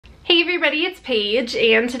everybody, it's Paige,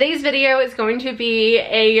 and today's video is going to be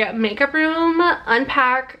a makeup room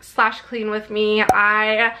unpack slash clean with me.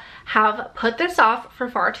 I have put this off for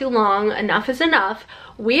far too long. Enough is enough.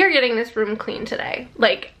 We are getting this room clean today.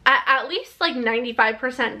 Like at least like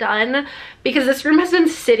 95% done, because this room has been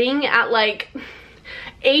sitting at like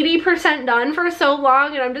 80% done for so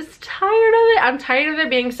long, and I'm just tired of it. I'm tired of there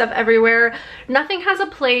being stuff everywhere. Nothing has a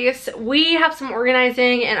place. We have some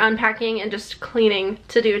organizing and unpacking and just cleaning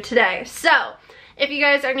to do today. So if you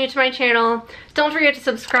guys are new to my channel, don't forget to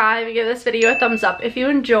subscribe and give this video a thumbs up if you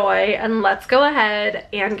enjoy, and let's go ahead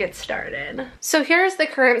and get started. So here's the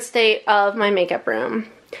current state of my makeup room.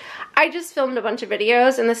 I just filmed a bunch of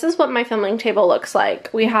videos, and this is what my filming table looks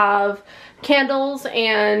like. We have candles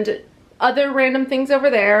and other random things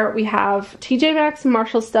over there. We have TJ Maxx and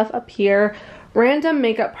Marshall stuff up here, random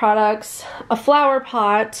makeup products, a flower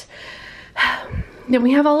pot. Then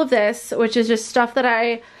we have all of this, which is just stuff that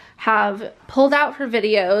I have pulled out for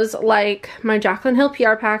videos, like my Jaclyn Hill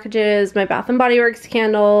PR packages, my Bath & Body Works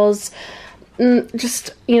candles,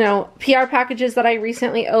 just, you know, PR packages that I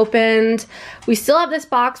recently opened. We still have this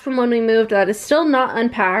box from when we moved that is still not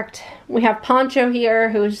unpacked. We have Poncho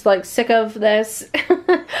here, who's like sick of this.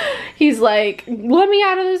 He's like, let me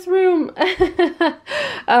out of this room.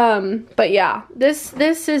 But yeah, this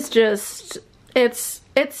is just, it's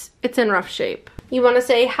in rough shape. You want to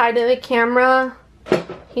say hi to the camera?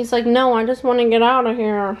 He's like, no, I just want to get out of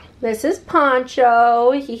here. This is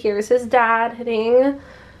Poncho. He hears his dad hitting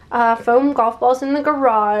foam golf balls in the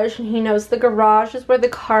garage, and he knows the garage is where the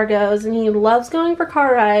car goes, and he loves going for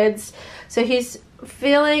car rides. So he's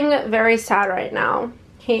feeling very sad right now.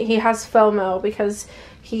 He has FOMO because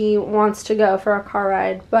he wants to go for a car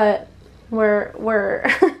ride, but we're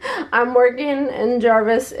I'm working and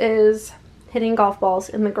Jarvis is hitting golf balls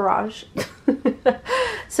in the garage.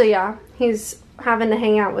 So yeah, he's having to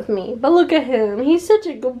hang out with me. But look at him. He's such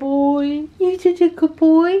a good boy. He's such a good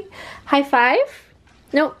boy. High five.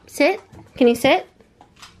 No, sit. Can you sit?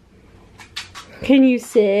 Can you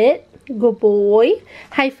sit? Good boy.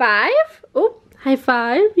 High five. Oh, high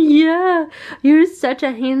five. Yeah. You're such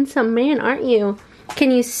a handsome man, aren't you?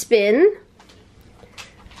 Can you spin?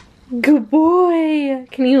 Good boy.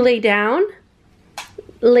 Can you lay down?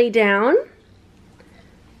 Lay down.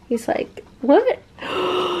 He's like, what?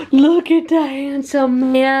 Look at that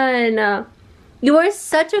handsome man. You are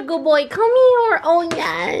such a good boy. Come here. Oh,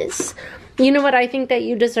 yes. You know what I think that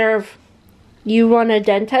you deserve? You want a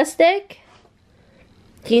dentist stick?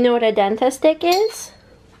 Do you know what a dentist stick is?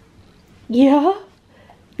 Yeah?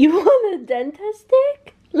 You want a dentist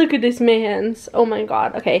stick? Look at this man's. Oh my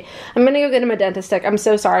god. Okay, I'm gonna go get him a dentist stick. I'm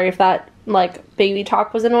so sorry if that, like, baby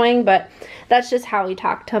talk was annoying, but that's just how we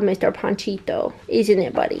talk to Mr. Panchito. Isn't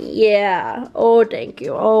it, buddy? Yeah. Oh, thank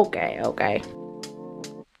you. Okay, okay.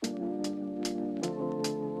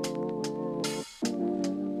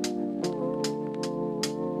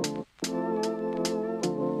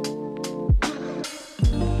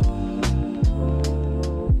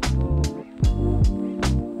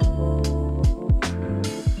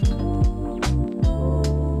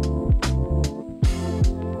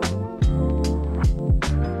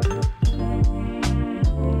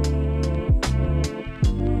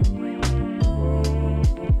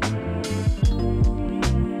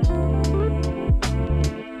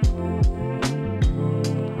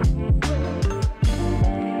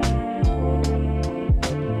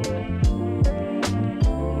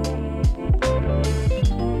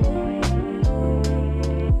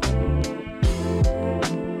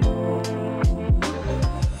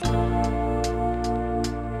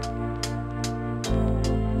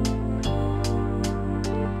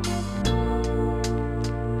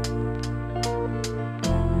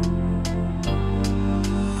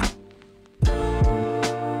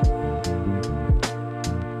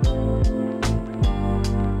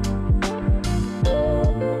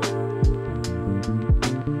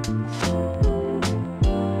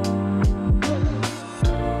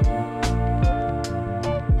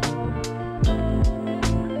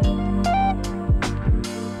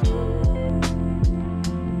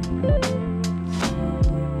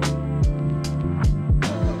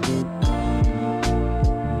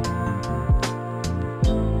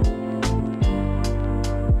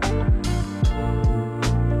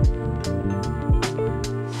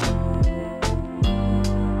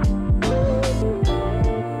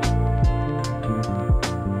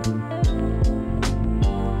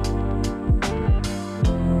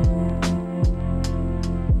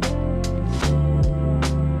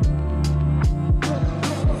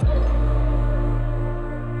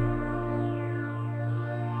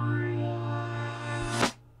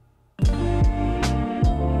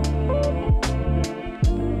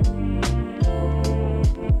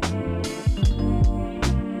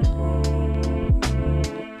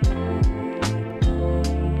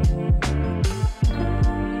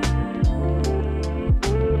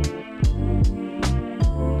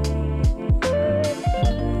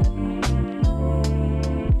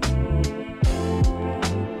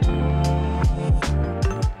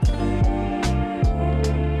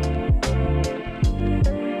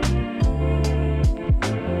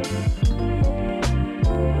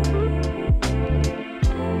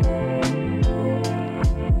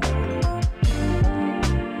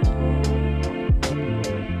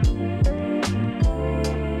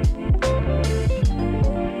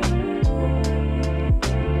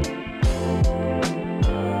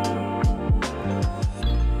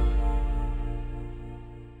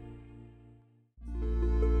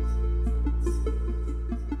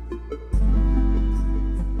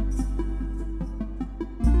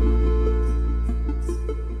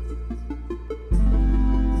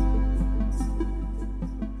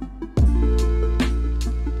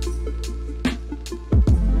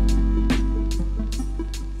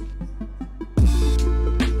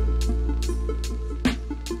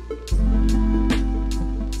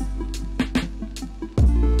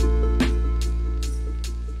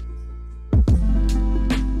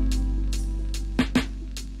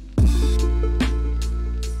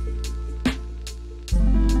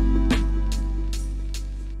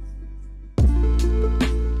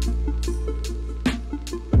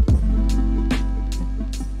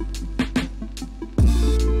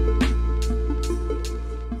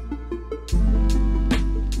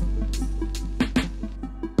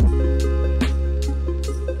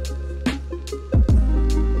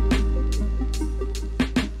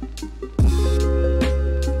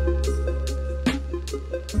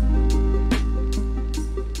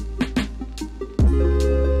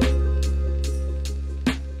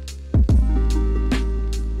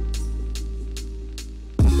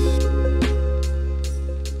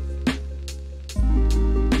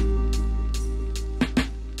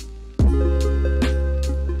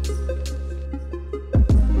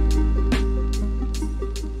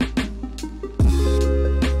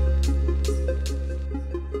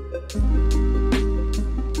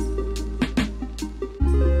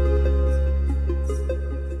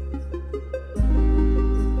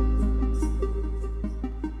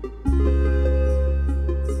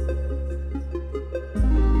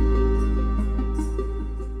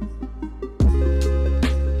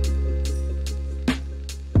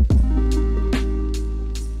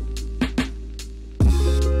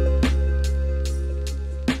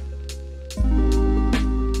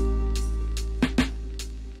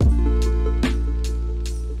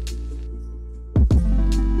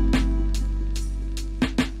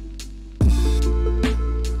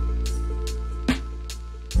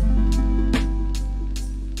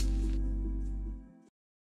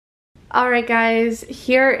 Alright guys,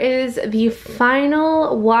 here is the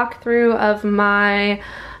final walkthrough of my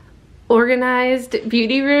organized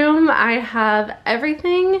beauty room. I have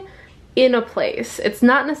everything in a place. It's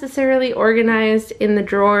not necessarily organized in the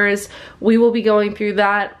drawers. We will be going through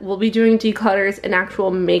that. We'll be doing declutters and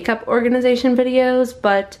actual makeup organization videos,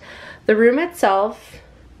 but the room itself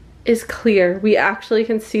is clear. We actually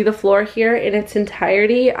can see the floor here in its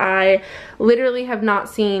entirety. I literally have not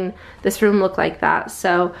seen this room look like that.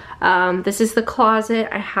 So this is the closet.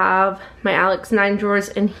 I have my Alex 9 drawers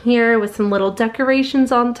in here with some little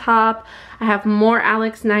decorations on top. I have more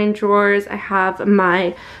Alex 9 drawers. I have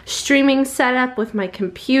my streaming setup with my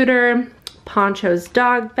computer, Poncho's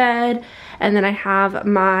dog bed, and then I have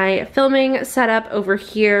my filming setup over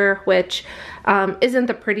here, which isn't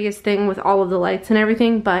the prettiest thing with all of the lights and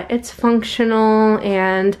everything, but it's functional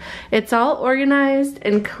and it's all organized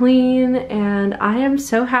and clean, and I am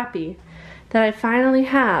so happy that I finally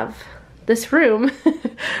have this room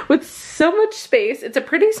with so much space. It's a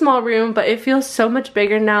pretty small room, but it feels so much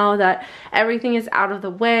bigger now that everything is out of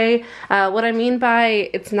the way. What I mean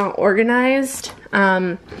by it's not organized,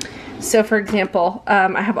 so for example,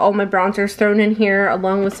 I have all my bronzers thrown in here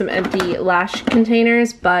along with some empty lash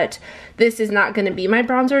containers, but this is not going to be my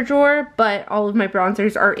bronzer drawer, but all of my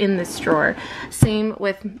bronzers are in this drawer. Same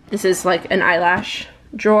with, this is like an eyelash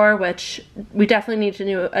drawer, which we definitely need to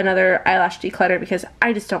do another eyelash declutter because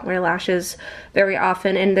I just don't wear lashes very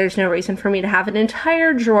often and there's no reason for me to have an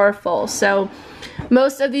entire drawer full. So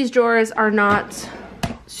most of these drawers are not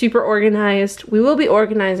super organized. We will be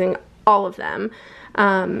organizing all of them.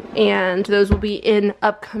 And those will be in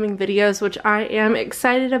upcoming videos, which I am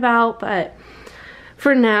excited about, but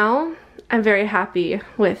for now I'm very happy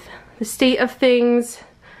with the state of things.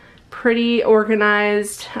 Pretty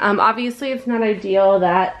organized. Obviously it's not ideal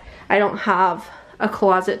that I don't have a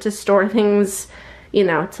closet to store things, you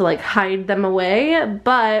know, to like hide them away,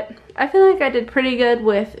 but I feel like I did pretty good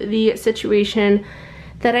with the situation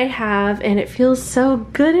that I have, and it feels so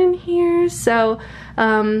good in here. So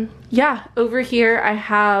yeah, over here I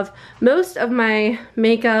have most of my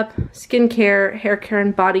makeup, skincare, hair care,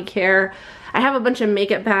 and body care. I have a bunch of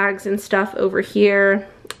makeup bags and stuff over here,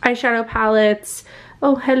 eyeshadow palettes.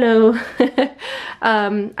 Oh, hello.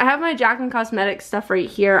 I have my Jack & Cosmetics stuff right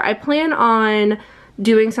here. I plan on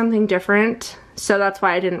doing something different, so that's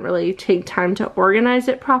why I didn't really take time to organize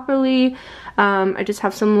it properly. I just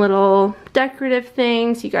have some little decorative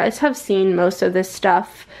things. You guys have seen most of this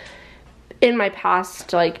stuff in my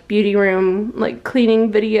past, like beauty room, like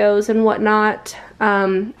cleaning videos and whatnot.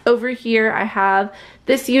 Over here I have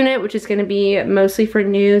this unit, which is going to be mostly for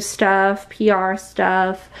news stuff, PR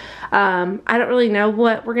stuff. I don't really know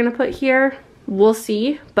what we're going to put here. We'll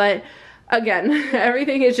see. But again,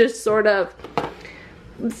 everything is just sort of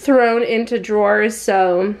thrown into drawers,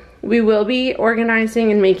 so we will be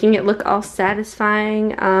organizing and making it look all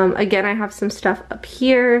satisfying. Again, I have some stuff up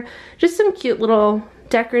here, just some cute little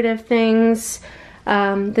decorative things.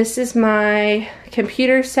 This is my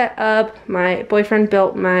computer setup. My boyfriend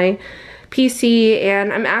built my PC,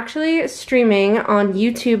 and I'm actually streaming on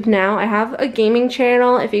YouTube now. I have a gaming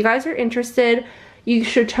channel. If you guys are interested, you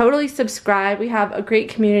should totally subscribe. We have a great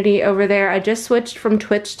community over there. I just switched from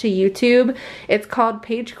Twitch to YouTube. It's called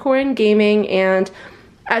Paige Koren Gaming, and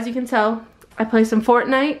as you can tell, I play some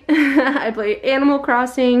Fortnite. I play Animal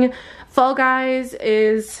Crossing. Fall Guys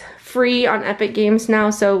is free on Epic Games now,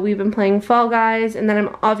 so we've been playing Fall Guys, and then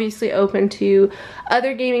I'm obviously open to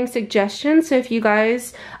other gaming suggestions. So if you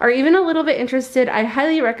guys are even a little bit interested, I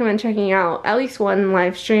highly recommend checking out at least one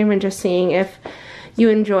live stream and just seeing if you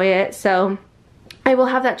enjoy it. So I will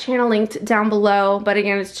have that channel linked down below, but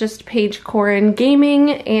again, it's just Paige Koren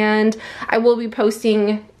Gaming, and I will be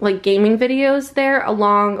posting like gaming videos there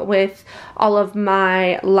along with all of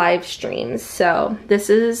my live streams. So this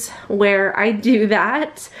is where I do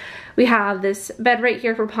that. We have this bed right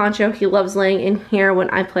here for Poncho. He loves laying in here when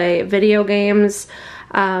I play video games.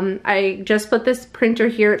 I just put this printer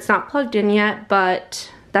here. It's not plugged in yet,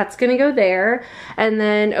 but that's gonna go there. And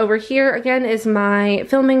then over here again is my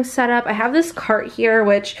filming setup. I have this cart here,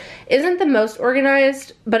 which isn't the most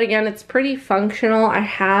organized, but again, it's pretty functional. I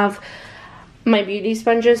have my beauty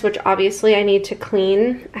sponges, which obviously I need to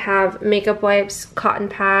clean. I have makeup wipes, cotton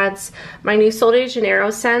pads, my new Sol de Janeiro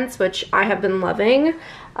scents, which I have been loving.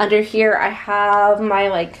 Under here I have my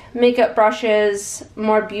like makeup brushes,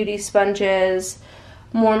 more beauty sponges,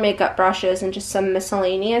 more makeup brushes, and just some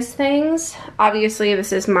miscellaneous things. Obviously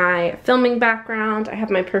this is my filming background. I have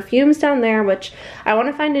my perfumes down there, which I want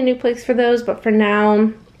to find a new place for those, but for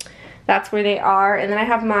now that's where they are. And then I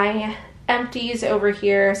have my empties over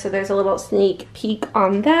here, so there's a little sneak peek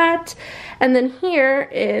on that. And then here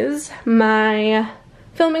is my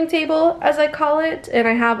filming table, as I call it, and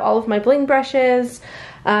I have all of my bling brushes.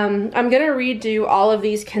 I'm gonna redo all of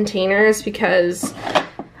these containers because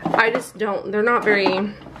they're not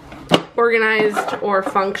very organized or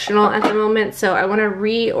functional at the moment, so I want to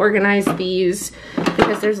reorganize these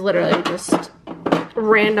because there's literally just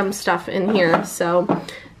random stuff in here. So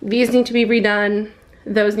these need to be redone,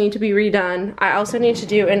 those need to be redone. I also need to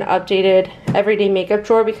do an updated everyday makeup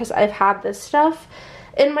drawer because I've had this stuff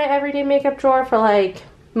in my everyday makeup drawer for like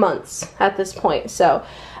months at this point. So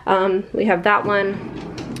we have that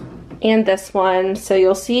one and this one, so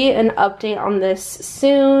you'll see an update on this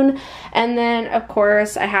soon. And then of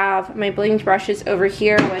course I have my blinged brushes over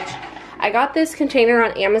here, which I got this container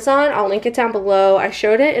on Amazon. I'll link it down below. I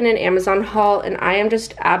showed it in an Amazon haul and I am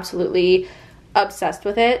just absolutely obsessed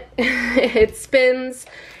with it. It spins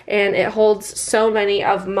and it holds so many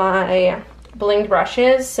of my blinged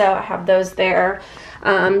brushes, so I have those there.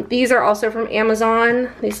 These are also from Amazon,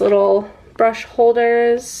 these little brush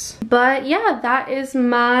holders. But yeah, that is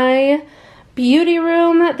my beauty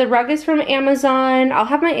room. The rug is from Amazon. I'll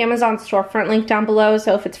have my Amazon storefront link down below,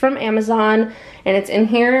 so if it's from Amazon and it's in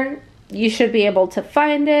here, you should be able to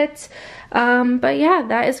find it. But yeah,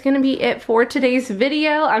 that is gonna be it for today's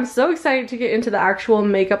video. I'm so excited to get into the actual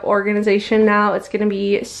makeup organization now. It's gonna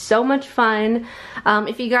be so much fun.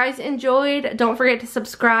 If you guys enjoyed, don't forget to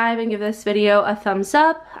subscribe and give this video a thumbs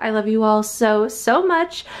up. I love you all so, so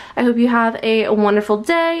much. I hope you have a wonderful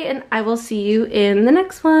day, and I will see you in the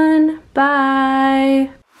next one.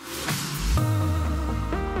 Bye.